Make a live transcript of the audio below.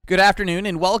Good afternoon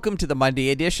and welcome to the Monday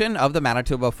edition of the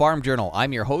Manitoba Farm Journal.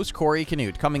 I'm your host, Corey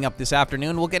Canute. Coming up this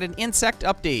afternoon, we'll get an insect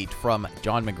update from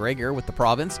John McGregor with the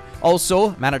province.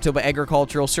 Also, Manitoba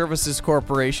Agricultural Services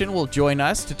Corporation will join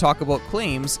us to talk about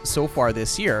claims so far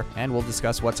this year, and we'll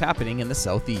discuss what's happening in the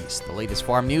southeast. The latest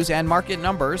farm news and market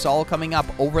numbers all coming up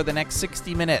over the next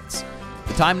 60 minutes.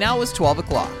 The time now is 12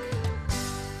 o'clock.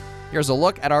 Here's a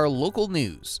look at our local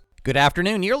news. Good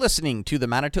afternoon. You're listening to the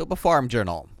Manitoba Farm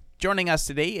Journal. Joining us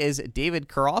today is David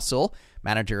Carrossel,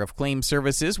 Manager of Claims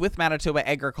Services with Manitoba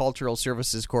Agricultural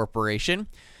Services Corporation.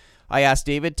 I asked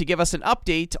David to give us an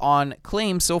update on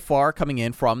claims so far coming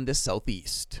in from the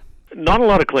southeast. Not a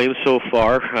lot of claims so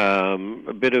far.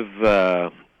 A bit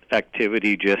of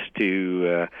activity just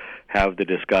to have the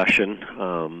discussion.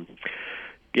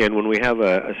 Again, when we have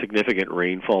a significant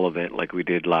rainfall event like we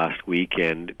did last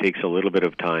weekend, it takes a little bit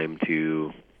of time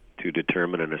to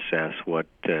determine and assess what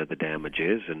the damage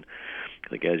is. And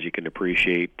like as you can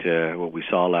appreciate what we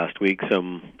saw last week,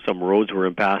 some roads were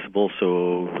impassable,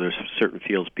 so there's certain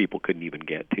fields people couldn't even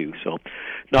get to. So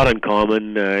not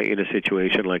uncommon in a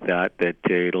situation like that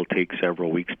it'll take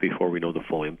several weeks before we know the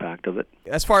full impact of it.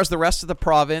 As far as the rest of the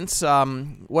province,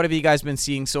 what have you guys been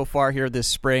seeing so far here this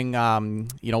spring?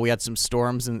 We had some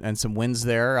storms and some winds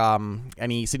there.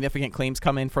 Any significant claims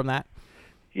come in from that?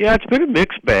 Yeah, it's been a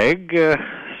mixed bag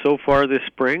so far this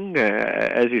spring.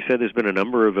 As you said, there's been a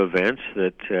number of events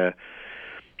that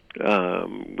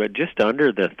but just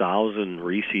under the 1,000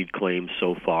 reseed claims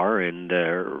so far, and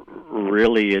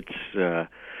really it's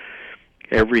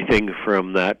everything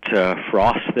from that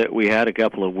frost that we had a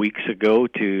couple of weeks ago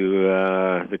to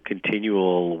the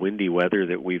continual windy weather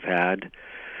that we've had,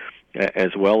 as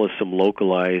well as some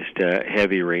localized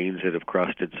heavy rains that have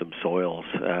crusted some soils.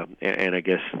 And I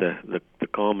guess the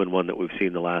common one that we've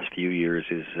seen the last few years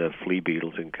is flea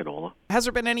beetles in canola. Has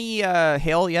there been any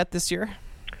hail yet this year?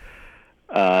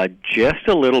 Just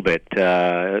a little bit.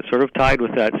 Sort of tied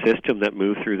with that system that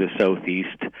moved through the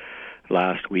southeast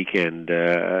last weekend.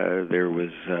 There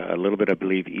was a little bit, I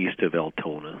believe, east of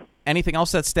Altona. Anything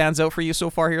else that stands out for you so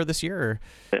far here this year?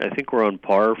 I think we're on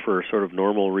par for sort of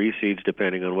normal reseeds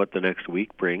depending on what the next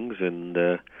week brings, and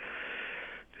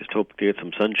just hope to get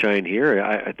some sunshine here.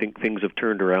 I think things have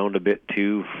turned around a bit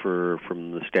too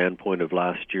from the standpoint of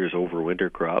last year's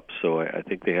overwinter crops, so I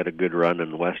think they had a good run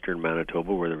in western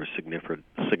Manitoba where there was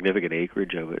significant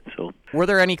acreage of it. So, were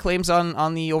there any claims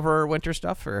on the overwinter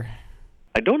stuff? Or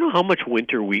I don't know how much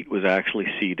winter wheat was actually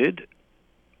seeded.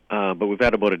 But we've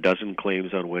had about a dozen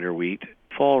claims on winter wheat.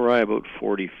 Fall rye, about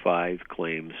 45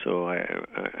 claims. So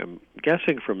I'm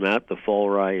guessing from that the fall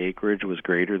rye acreage was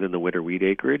greater than the winter wheat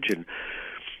acreage. And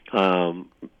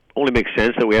only makes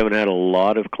sense that we haven't had a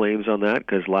lot of claims on that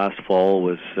because last fall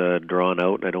was drawn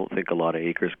out, and I don't think a lot of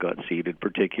acres got seeded,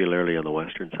 particularly on the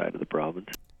western side of the province.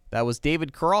 That was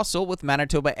David Carrossel with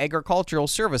Manitoba Agricultural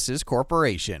Services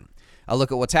Corporation. A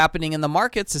look at what's happening in the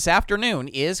markets this afternoon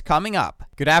is coming up.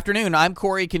 Good afternoon, I'm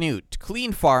Corey Canute.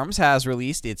 Clean Farms has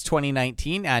released its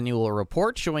 2019 annual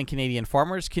report showing Canadian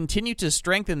farmers continue to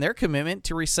strengthen their commitment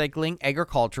to recycling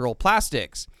agricultural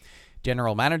plastics.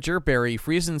 General Manager Barry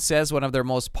Friesen says one of their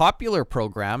most popular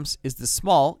programs is the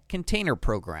Small Container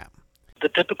Program. The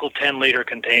typical 10-liter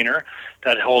container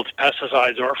that holds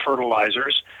pesticides or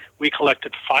fertilizers, we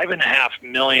collected 5.5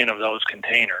 million of those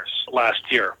containers last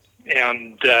year.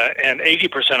 And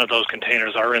 80% of those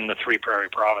containers are in the three prairie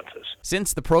provinces.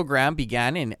 Since the program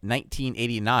began in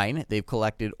 1989, they've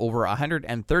collected over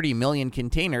 130 million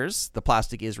containers. The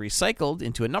plastic is recycled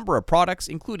into a number of products,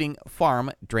 including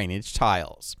farm drainage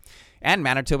tiles. And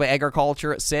Manitoba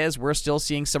Agriculture says we're still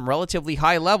seeing some relatively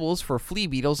high levels for flea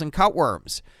beetles and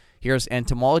cutworms. Here's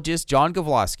entomologist John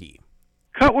Gavloski.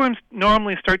 Cutworms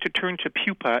normally start to turn to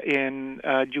pupa in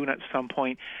June at some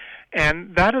point.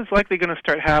 And that is likely going to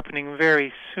start happening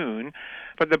very soon.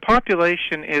 But the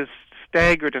population is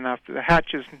staggered enough. The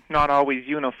hatch is not always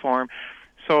uniform.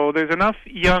 So there's enough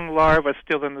young larvae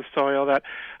still in the soil that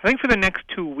I think for the next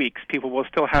 2 weeks, people will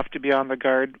still have to be on the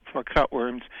guard for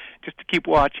cutworms just to keep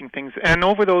watching things. And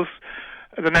over the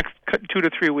next 2 to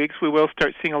 3 weeks, we will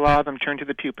start seeing a lot of them turn to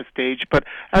the pupa stage. But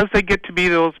as they get to be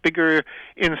those bigger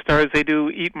instars, they do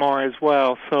eat more as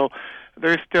well. So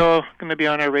they're still going to be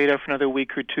on our radar for another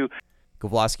week or two.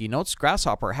 Gavloski notes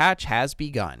grasshopper hatch has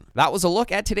begun. That was a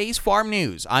look at today's farm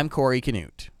news. I'm Corey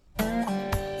Canute.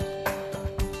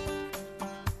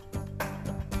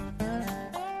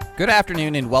 Good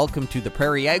afternoon and welcome to the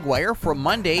Prairie Ag Wire for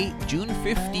Monday, June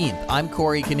 15th. I'm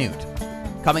Corey Canute.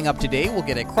 Coming up today, we'll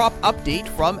get a crop update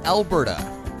from Alberta.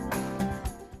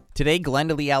 Today,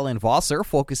 Glendalee Allen Vosser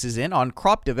focuses in on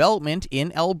crop development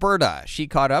in Alberta. She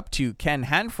caught up to Ken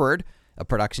Hanford a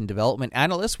production development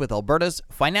analyst with Alberta's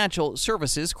Financial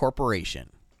Services Corporation.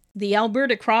 The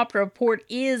Alberta Crop Report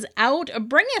is out.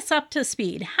 Bring us up to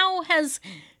speed. How has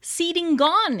seeding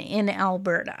gone in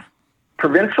Alberta?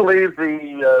 Provincially,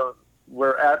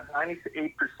 we're at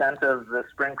 98% of the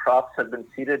spring crops have been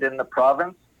seeded in the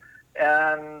province.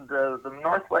 And the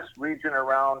northwest region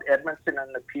around Edmonton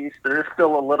and the Peace, there is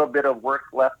still a little bit of work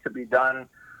left to be done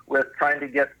with trying to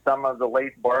get some of the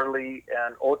late barley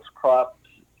and oats crops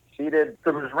seeded.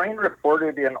 There was rain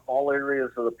reported in all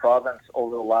areas of the province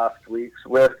over the last weeks,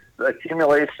 with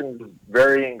accumulations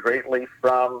varying greatly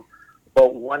from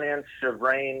about 1 inch of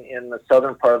rain in the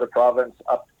southern part of the province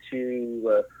up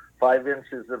to 5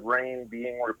 inches of rain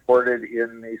being reported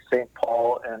in the St.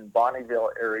 Paul and Bonnyville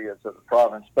areas of the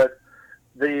province. But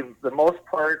the most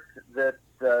part that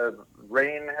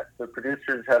rain, the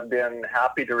producers have been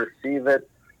happy to receive it.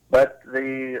 But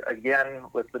again,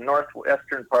 with the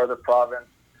northwestern part of the province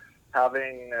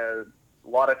having a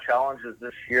lot of challenges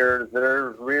this year,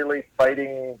 they're really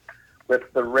fighting with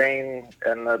the rain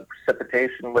and the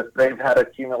precipitation. They've had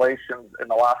accumulations in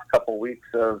the last couple of weeks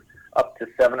of up to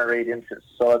 7 or 8 inches.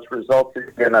 So it's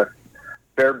resulted in a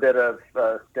fair bit of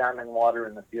standing water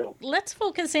in the field. Let's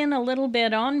focus in a little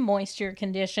bit on moisture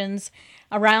conditions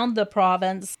around the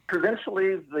province.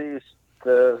 Provincially,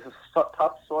 the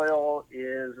topsoil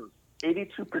is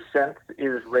 82%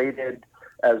 is rated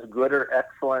as good or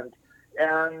excellent.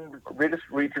 And the biggest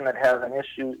region that has an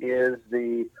issue is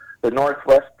the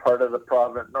northwest part of the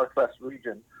province, northwest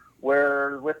region,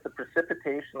 where with the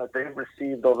precipitation that they've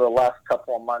received over the last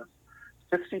couple of months,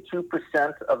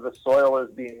 62% of the soil is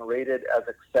being rated as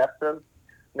excessive.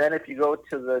 And then if you go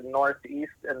to the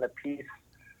northeast and the Peace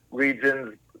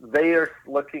regions, they are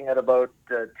looking at about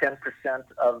 10%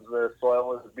 of the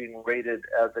soil is being rated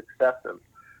as excessive.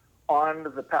 On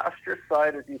the pasture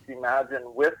side, as you can imagine,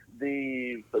 with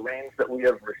the rains that we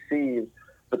have received,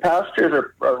 the pastures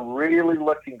are really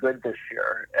looking good this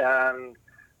year. And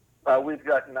we've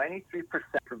got 93%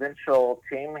 provincial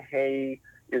tame hay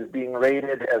is being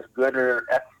rated as good or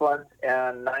excellent,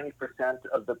 and 90%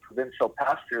 of the provincial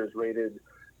pasture is rated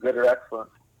good or excellent.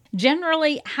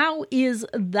 Generally, how is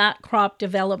that crop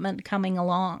development coming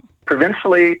along?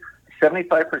 Provincially,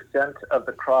 75% of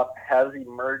the crop has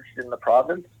emerged in the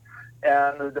province,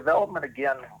 and the development,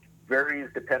 again, varies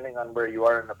depending on where you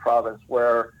are in the province,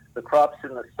 where the crops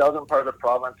in the southern part of the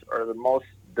province are the most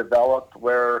developed,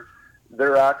 where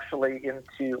they're actually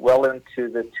into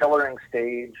the tillering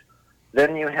stage.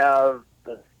 Then you have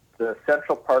the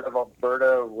central part of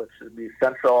Alberta, which would be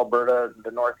central Alberta,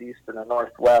 the northeast and the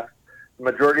northwest. The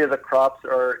majority of the crops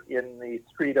are in the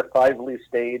 3 to 5 leaf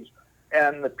stage,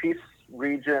 and the Peace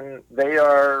region, they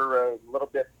are a little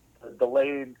bit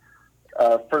delayed,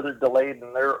 further delayed,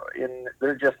 and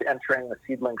they're just entering the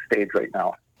seedling stage right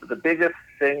now. The biggest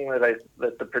thing that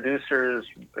the producers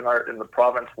in the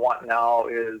province want now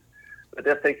is that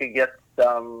if they could get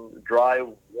some dry,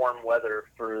 warm weather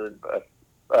for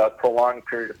a prolonged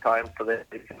period of time, so that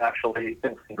they can actually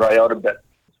things can dry out a bit.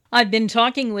 I've been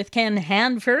talking with Ken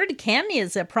Hanford. Ken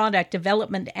is a product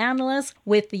development analyst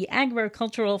with the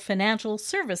Agricultural Financial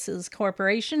Services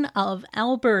Corporation of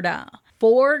Alberta.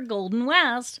 For Golden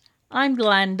West, I'm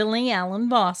Glendalee Allen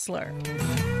Bossler.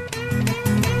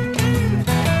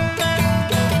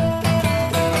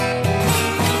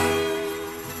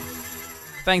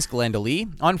 Thanks,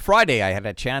 Glendalee. On Friday, I had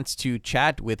a chance to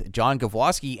chat with John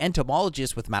Gawowski,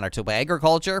 entomologist with Manitoba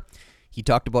Agriculture. He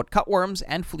talked about cutworms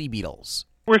and flea beetles.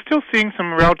 We're still seeing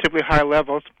some relatively high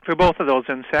levels for both of those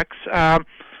insects.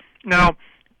 Now,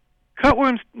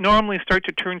 cutworms normally start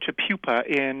to turn to pupa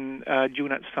in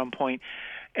June at some point,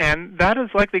 and that is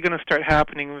likely going to start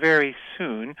happening very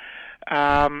soon.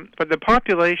 But the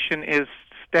population is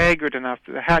staggered enough.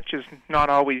 The hatch is not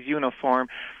always uniform.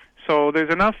 So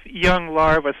there's enough young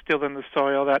larvae still in the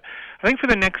soil that I think for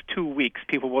the next 2 weeks,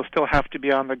 people will still have to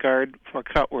be on the guard for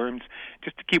cutworms,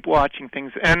 just to keep watching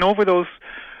things. And over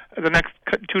the next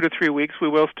 2 to 3 weeks, we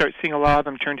will start seeing a lot of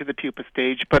them turn to the pupa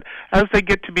stage. But as they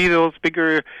get to be those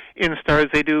bigger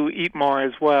instars, they do eat more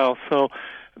as well. So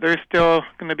they're still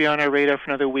going to be on our radar for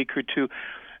another week or two.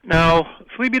 Now,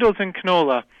 flea beetles in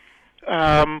canola,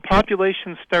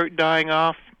 populations start dying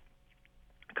off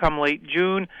come late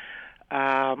June.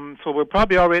 So we're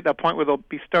probably already at that point where they'll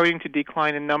be starting to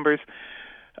decline in numbers.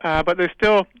 But there's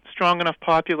still strong enough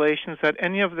populations that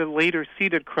any of the later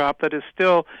seeded crop that is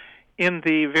still in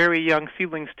the very young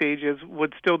seedling stages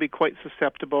would still be quite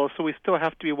susceptible. So we still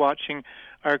have to be watching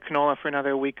our canola for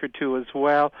another week or two as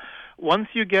well. Once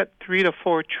you get 3 to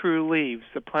 4 true leaves,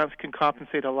 the plants can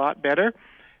compensate a lot better.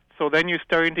 So then you're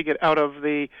starting to get out of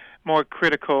the more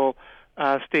critical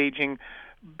staging.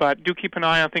 But do keep an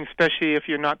eye on things, especially if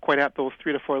you're not quite at those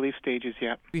 3 to 4 leaf stages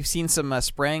yet. We've seen some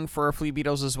spraying for flea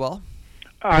beetles as well.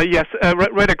 Yes,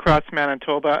 right across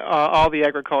Manitoba, all the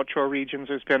agricultural regions,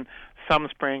 there's been some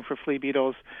spraying for flea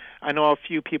beetles. I know a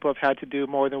few people have had to do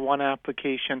more than one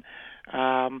application.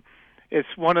 It's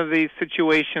one of these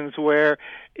situations where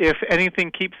if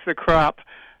anything keeps the crop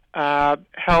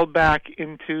held back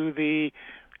into the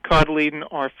cotyledon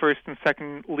or first and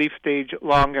second leaf stage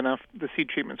long enough, the seed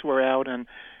treatments wear out and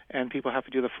people have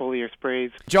to do the foliar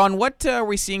sprays. John, what are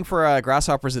we seeing for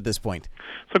grasshoppers at this point?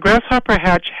 So grasshopper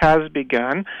hatch has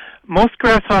begun. Most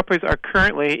grasshoppers are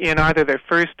currently in either their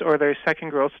first or their second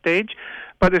growth stage,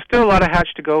 but there's still a lot of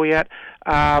hatch to go yet.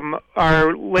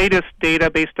 Our latest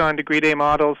data based on degree day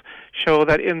models show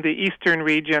that in the eastern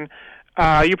region,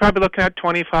 you're probably looking at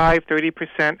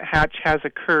 25-30% hatch has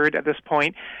occurred at this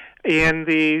point. In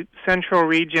the central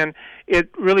region, it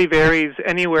really varies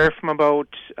anywhere from about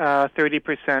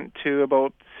 30% to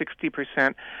about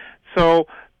 60%. So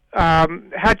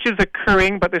hatch is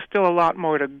occurring, but there's still a lot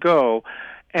more to go.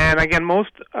 And again,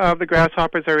 most of the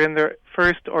grasshoppers are in their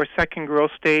first or second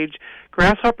growth stage.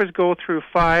 Grasshoppers go through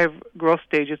 5 growth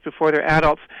stages before they're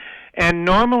adults. And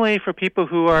normally for people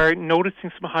who are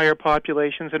noticing some higher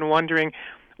populations and wondering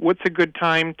what's a good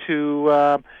time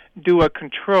to do a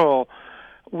control,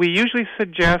 we usually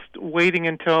suggest waiting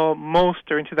until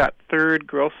most are into that third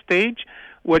growth stage,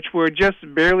 which we're just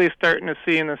barely starting to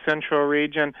see in the central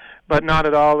region, but not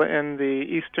at all in the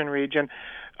eastern region.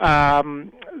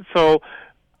 So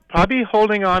probably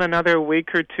holding on another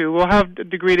week or two. We'll have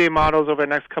degree day models over the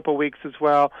next couple of weeks as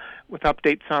well with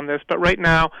updates on this. But right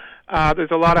now,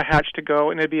 there's a lot of hatch to go,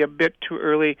 and it'd be a bit too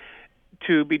early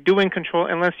to be doing control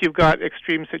unless you've got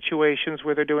extreme situations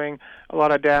where they're doing a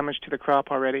lot of damage to the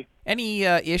crop already. Any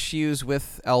issues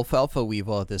with alfalfa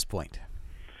weevil at this point?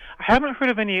 I haven't heard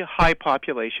of any high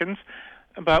populations,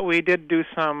 but we did do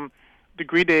some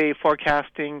degree day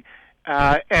forecasting,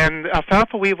 and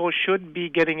alfalfa weevil should be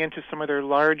getting into some of their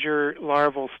larger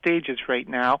larval stages right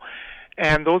now,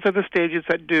 and those are the stages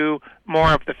that do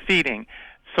more of the feeding.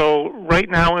 So right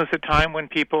now is the time when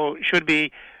people should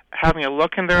be having a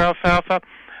look in their alfalfa,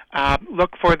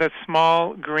 look for the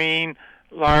small green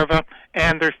larvae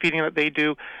and their feeding that they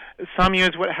do. Some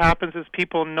years what happens is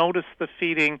people notice the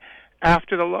feeding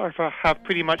after the larvae have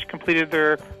pretty much completed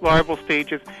their larval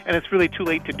stages, and it's really too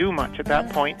late to do much at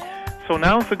that point. So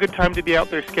now's a good time to be out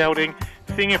there scouting,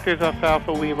 seeing if there's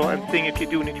alfalfa weevil, and seeing if you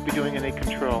do need to be doing any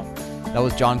control. That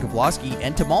was John Kowalski,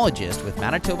 entomologist with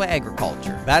Manitoba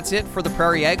Agriculture. That's it for the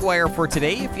Prairie Ag Wire for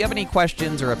today. If you have any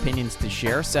questions or opinions to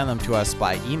share, send them to us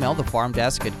by email,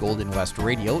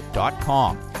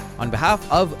 thefarmdesk@goldenwestradio.com. On behalf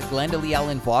of Glenda Lee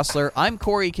Allen Vossler, I'm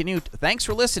Corey Canute. Thanks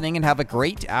for listening and have a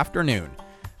great afternoon.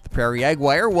 The Prairie Ag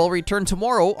Wire will return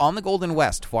tomorrow on the Golden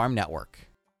West Farm Network.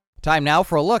 Time now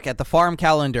for a look at the farm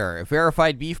calendar.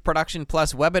 Verified Beef Production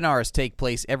Plus webinars take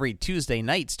place every Tuesday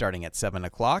night starting at 7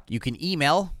 o'clock. You can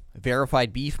email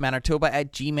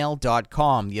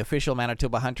verifiedbeefmanitoba@gmail.com. The official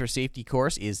Manitoba Hunter Safety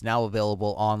Course is now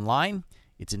available online.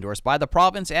 It's endorsed by the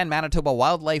province and Manitoba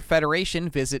Wildlife Federation.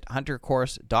 Visit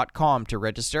huntercourse.com to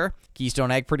register.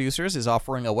 Keystone Ag Producers is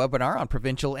offering a webinar on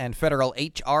provincial and federal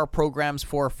HR programs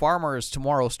for farmers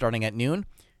tomorrow starting at noon.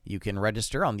 You can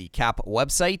register on the CAP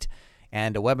website.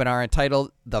 And a webinar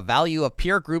entitled The Value of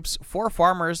Peer Groups for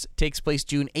Farmers takes place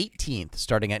June 18th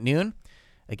starting at noon.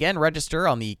 Again, register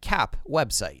on the CAP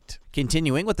website.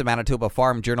 Continuing with the Manitoba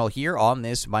Farm Journal here on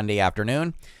this Monday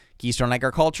afternoon, Keystone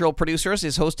Agricultural Producers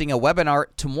is hosting a webinar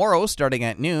tomorrow starting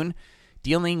at noon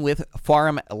dealing with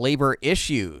farm labor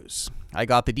issues. I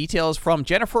got the details from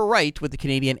Jennifer Wright with the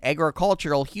Canadian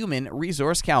Agricultural Human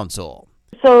Resource Council.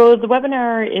 So the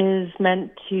webinar is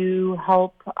meant to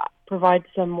help provide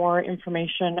some more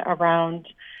information around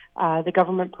the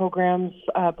government programs,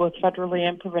 both federally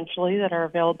and provincially, that are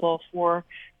available for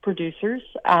producers.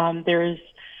 There's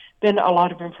been a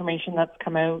lot of information that's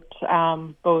come out,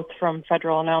 both from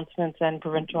federal announcements and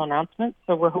provincial announcements.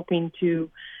 So we're hoping to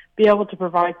be able to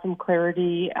provide some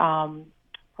clarity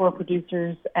for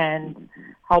producers and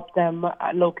help them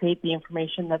locate the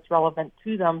information that's relevant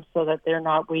to them so that they're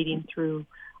not wading through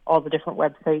all the different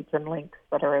websites and links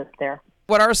that are out there.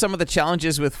 What are some of the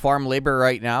challenges with farm labor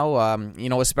right now,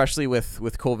 especially with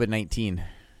COVID-19?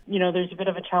 There's a bit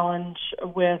of a challenge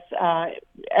with,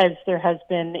 as there has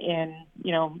been in,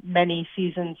 many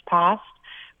seasons past,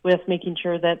 with making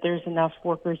sure that there's enough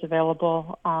workers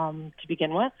available to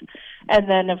begin with. And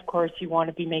then, of course, you want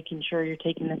to be making sure you're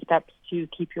taking the steps to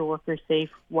keep your workers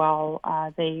safe while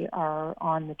they are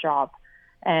on the job.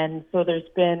 And so there's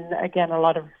been, again, a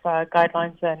lot of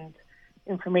guidelines and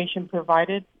information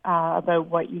provided about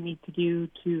what you need to do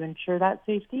to ensure that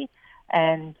safety.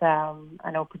 And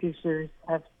I know producers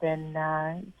have been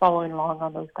following along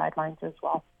on those guidelines as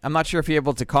well. I'm not sure if you're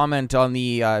able to comment on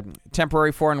the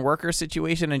temporary foreign worker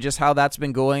situation and just how that's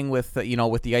been going with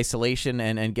with the isolation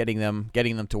and getting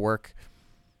them to work.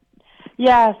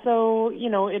 Yeah, so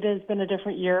it has been a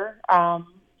different year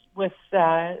with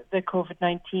the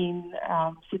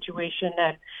COVID-19 situation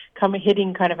and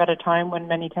hitting kind of at a time when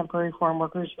many temporary foreign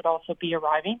workers would also be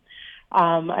arriving.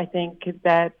 I think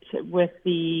that with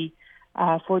the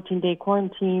 14-day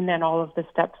quarantine and all of the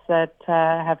steps that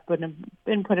have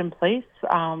been put in place,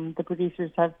 the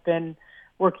producers have been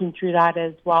working through that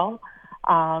as well.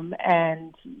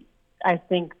 And I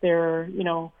think there,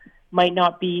 might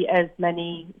not be as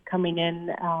many coming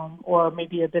in or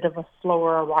maybe a bit of a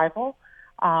slower arrival,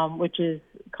 which is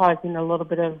causing a little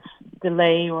bit of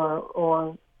delay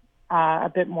or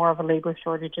a bit more of a labor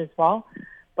shortage as well.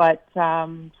 But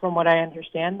from what I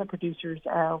understand, the producers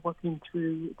are working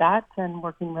through that and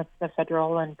working with the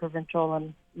federal and provincial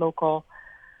and local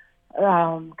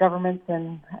governments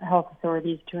and health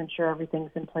authorities to ensure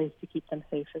everything's in place to keep them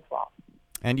safe as well.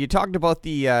 And you talked about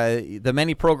the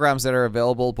many programs that are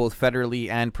available both federally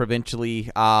and provincially.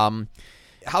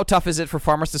 How tough is it for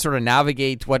farmers to sort of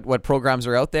navigate what programs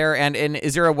are out there? And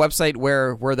is there a website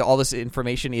where all this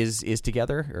information is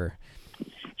together? Or?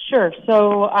 Sure.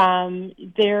 So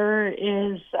there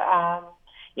is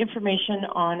information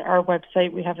on our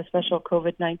website. We have a special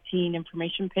COVID-19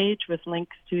 information page with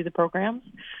links to the programs.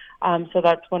 So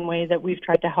that's one way that we've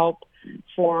tried to help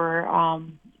for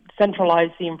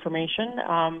centralize the information.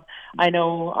 I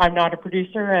know I'm not a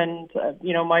producer and,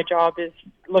 my job is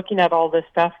looking at all this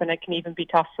stuff, and it can even be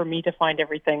tough for me to find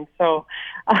everything. So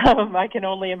I can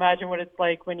only imagine what it's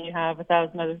like when you have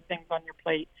 1,000 other things on your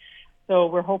plate. So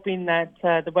we're hoping that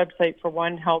the website, for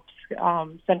one, helps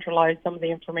centralize some of the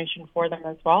information for them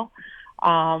as well.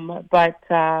 But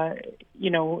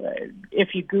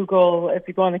if you go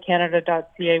on the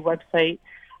Canada.ca website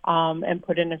and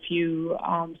put in a few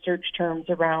search terms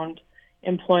around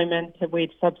employment and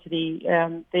wage subsidy,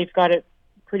 they've got it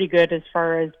pretty good as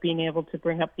far as being able to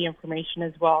bring up the information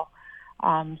as well.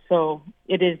 So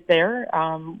it is there.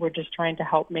 We're just trying to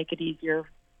help make it easier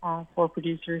for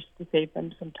producers to save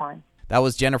them some time. That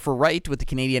was Jennifer Wright with the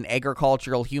Canadian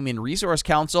Agricultural Human Resource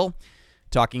Council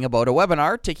talking about a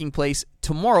webinar taking place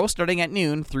tomorrow starting at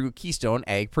noon through Keystone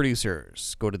Ag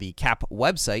Producers. Go to the CAP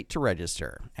website to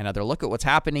register. Another look at what's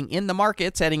happening in the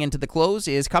markets heading into the close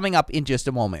is coming up in just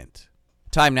a moment.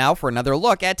 Time now for another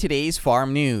look at today's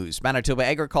farm news. Manitoba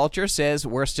Agriculture says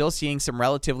we're still seeing some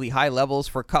relatively high levels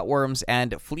for cutworms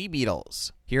and flea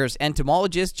beetles. Here's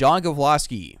entomologist John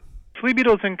Gavloski. Flea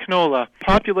beetles in canola,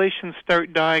 populations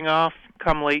start dying off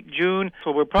come late June,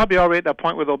 so we're probably already at that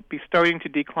point where they'll be starting to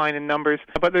decline in numbers,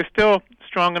 but there's still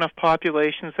strong enough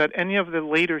populations that any of the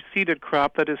later seeded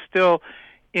crop that is still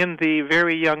in the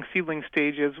very young seedling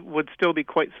stages would still be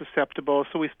quite susceptible,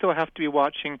 so we still have to be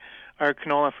watching our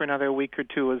canola for another week or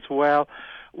two as well.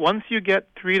 Once you get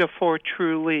 3 to 4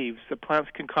 true leaves, the plants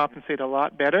can compensate a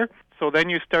lot better, so then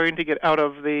you're starting to get out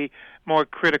of the more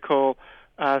critical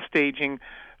staging.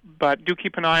 But do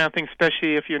keep an eye on things,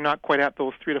 especially if you're not quite at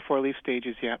those 3 to 4 leaf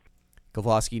stages yet.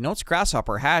 Gavloski notes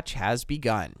grasshopper hatch has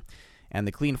begun. And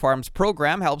the Clean Farms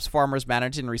program helps farmers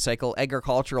manage and recycle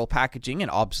agricultural packaging and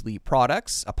obsolete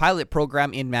products. A pilot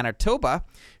program in Manitoba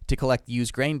to collect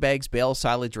used grain bags, bales,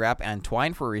 silage wrap, and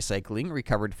twine for recycling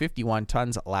recovered 51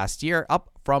 tons last year,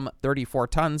 up from 34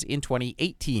 tons in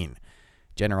 2018.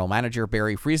 General Manager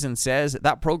Barry Friesen says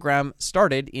that program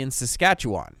started in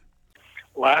Saskatchewan.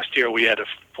 Last year, we had a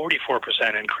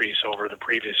 44% increase over the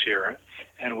previous year,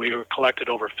 and we collected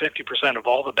over 50% of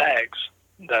all the bags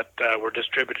that were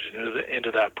distributed into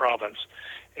that province.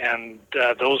 And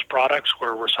those products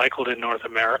were recycled in North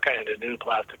America into new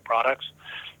plastic products,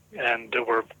 and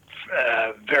we're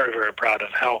very, very proud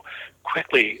of how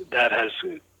quickly that has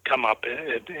come up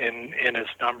in its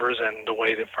numbers and the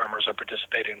way that farmers are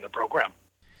participating in the program.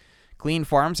 Clean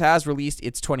Farms has released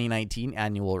its 2019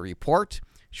 annual report,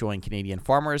 showing Canadian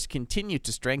farmers continue to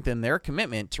strengthen their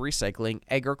commitment to recycling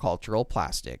agricultural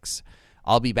plastics.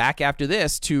 I'll be back after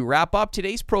this to wrap up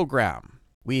today's program.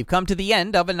 We've come to the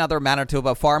end of another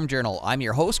Manitoba Farm Journal. I'm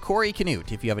your host, Corey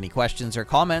Canute. If you have any questions or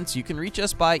comments, you can reach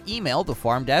us by email,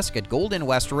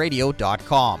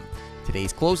 thefarmdesk@goldenwestradio.com.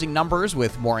 Today's closing numbers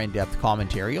with more in-depth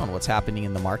commentary on what's happening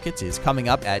in the markets is coming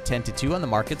up at 10 to 2 on the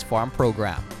Markets Farm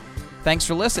program. Thanks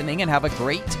for listening and have a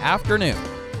great afternoon.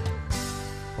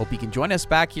 Hope you can join us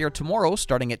back here tomorrow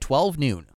starting at 12 noon.